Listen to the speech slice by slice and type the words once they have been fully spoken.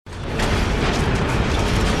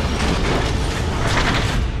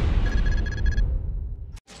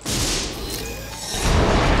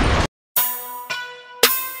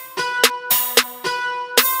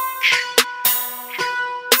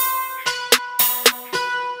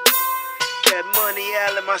Got money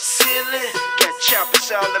all in my ceiling, got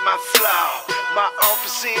choppers all in my floor. My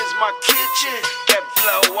office is my kitchen, got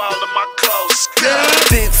blow all of my clothes.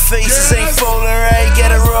 Big faces ain't folding right,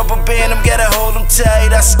 gotta rubber band them, gotta hold them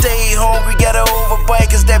tight. I stay hungry, gotta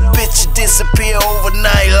overbite, cause that bitch disappear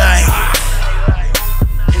overnight like.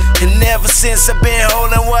 And ever since I've been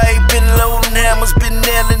holding weight, been loading hammers, been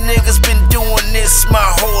nailing niggas, been doing this my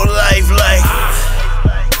whole life like.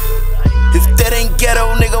 If that ain't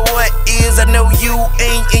ghetto, nigga, what is? I know you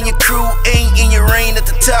ain't, and your crew ain't, and your reign at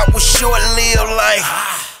the top was short-lived like.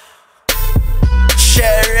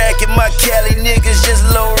 Chirac and my Cali niggas, just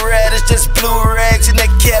low riders, just blue rags, and that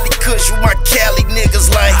Cali kush with my Cali niggas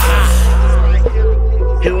like.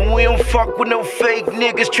 And we don't fuck with no fake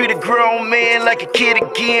niggas, treat a grown man like a kid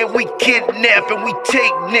again. We kidnap and we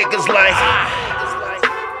take niggas like.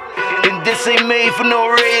 And this ain't made for no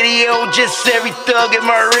radio, just every thug in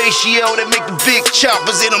my ratio that make the big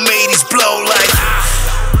choppers in them 80s blow like.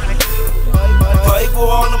 Bible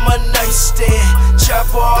all in my nightstand,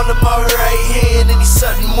 chopper all in my right hand, and he's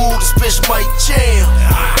sudden move, this bitch might jam.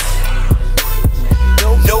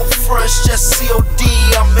 No fresh, just COD,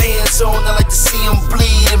 I'm hands on, I like to see him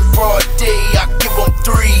bleed in broad day, I give him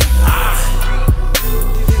 3.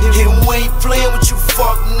 And we ain't playing with you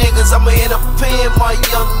fuck niggas, I'ma end up paying my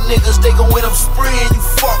young niggas, they gon' end up spraying you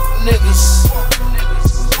fuck niggas.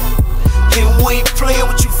 And we ain't playing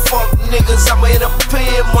with you fuck niggas, I'ma end up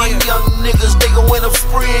paying my young niggas, they gon' end up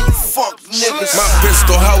spraying you fuck niggas. My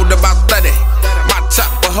pistol hold about 30, my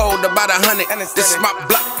chopper hold about 100. This my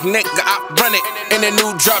block, nigga, I run it. In the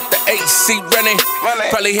new drop, the AC running.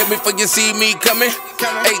 Probably hit me for you see me coming.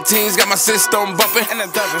 18's got my system bumping.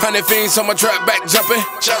 100 fiends on my trap back jumping.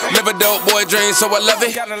 Live a dope boy dream, so I love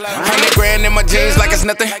it. 100 grand in my jeans like it's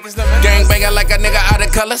nothing. Gang banging like a nigga out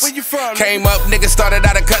of colors. Came up, nigga started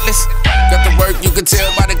out of Cutlass. Got the work, you can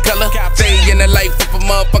tell by the color. Stay in the life of a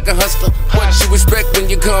motherfucking hustler. What you expect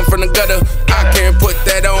when you come from the gutter? I can't put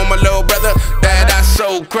that on my little brother. That I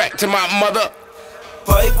sold crack to my mother.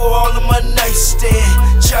 Bible all in my nightstand,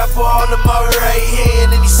 chopper all in my right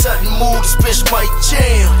hand, and he sudden move, this bitch might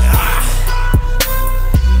jam.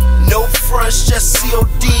 No fresh, just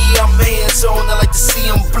COD, I'm hands on, I like to see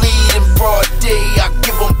him bleed in broad day, I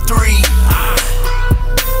give him 3.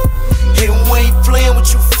 And we ain't playing with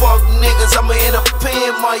you fuck niggas, I'ma end up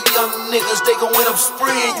paying my young niggas, they gon' end up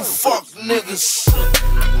spraying you fuck niggas.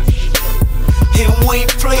 And we ain't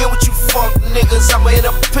playing with you fuck niggas, I'ma end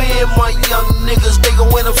up paying my young niggas, they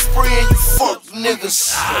gon' end up spraying you fuck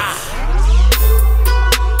niggas.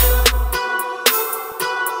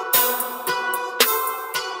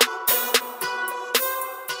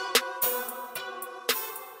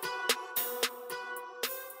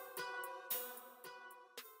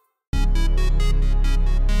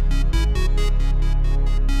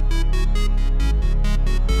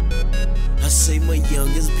 I say my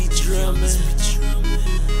youngest be drumming.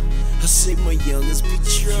 I say my youngest be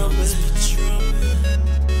drumming.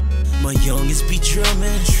 My youngest be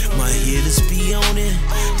drumming. My hitters be on it.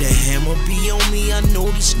 The hammer be on me. I know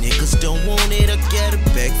these niggas don't want it. I got a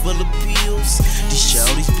bag full of pills. These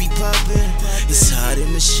shawties be popping. It's hot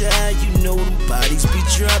in the shot. You know them bodies be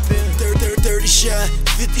dropping. 30 shot,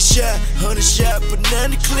 50 shot, 100 shot,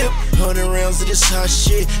 banana clip. 100 rounds of this hot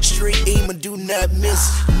shit. Straight aim and do not miss.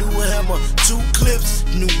 New hammer, 2 clips.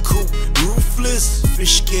 New coupe, roofless.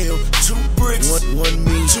 Fish scale, 2 bricks. One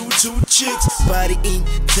me, two chicks. Body ink,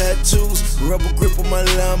 tattoos. Rubber grip on my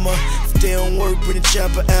llama. If they don't work, bring the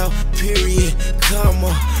chopper out. Period, comma.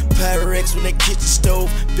 Pyrex on that kitchen stove.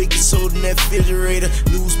 Baking soda in that refrigerator.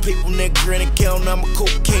 Newspaper on that granite counter. I'm a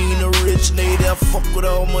cocaine originator. I fuck with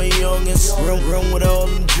all my youngins. Run with all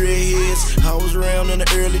them dreadheads. I was around in the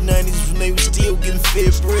early 90s when they was still getting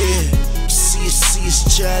fed bread. See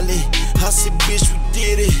it's Charlie. I said, bitch, we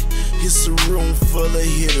did it. It's a room full of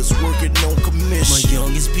hitters working on commission. My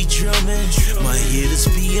youngest be drumming, my hitters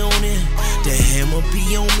be on it. The hammer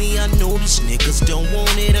be on me, I know these niggas don't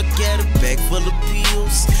want it. I got a bag full of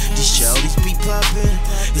pills, these shawties be popping.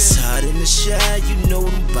 It's hot in the shot, you know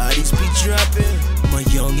them bodies be dropping. My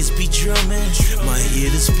youngest be drumming, my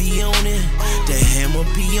hitters be on it. The hammer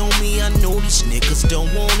be on me, I know these niggas don't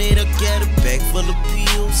want it. I got a bag full of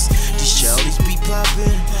pills, these shawties be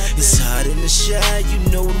popping. It's hot in the shot, you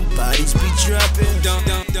know them bodies be dropping.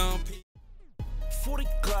 40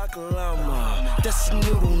 clock llama, that's a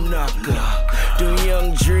noodle knocker. Them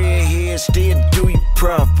young dreadheads, they'll do you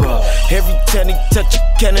proper. Every time they touch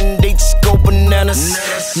a cannon, they just go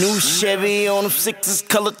bananas. New Chevy on them 6s,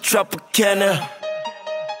 color Tropicana.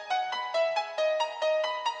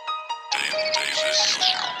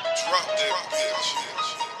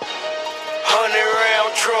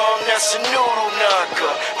 drum, that's a noodle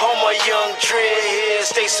knocker. All my young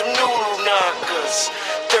dreadheads, they some noodle knockers.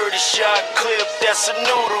 30 shot clip, that's a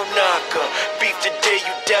noodle knocker. Beef today,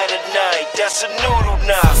 you die tonight, that's a noodle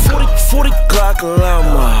knocker. 40 Glock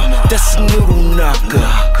llama, that's a noodle knocker.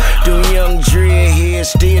 Them young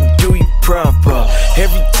dreadheads, they'll do you proper.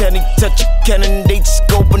 Every time they touch a cannon, they just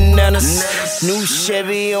go bananas. New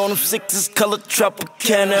Chevy on them sixes, color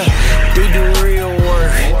Tropicana. They do real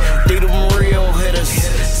work, they them real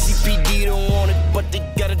hitters.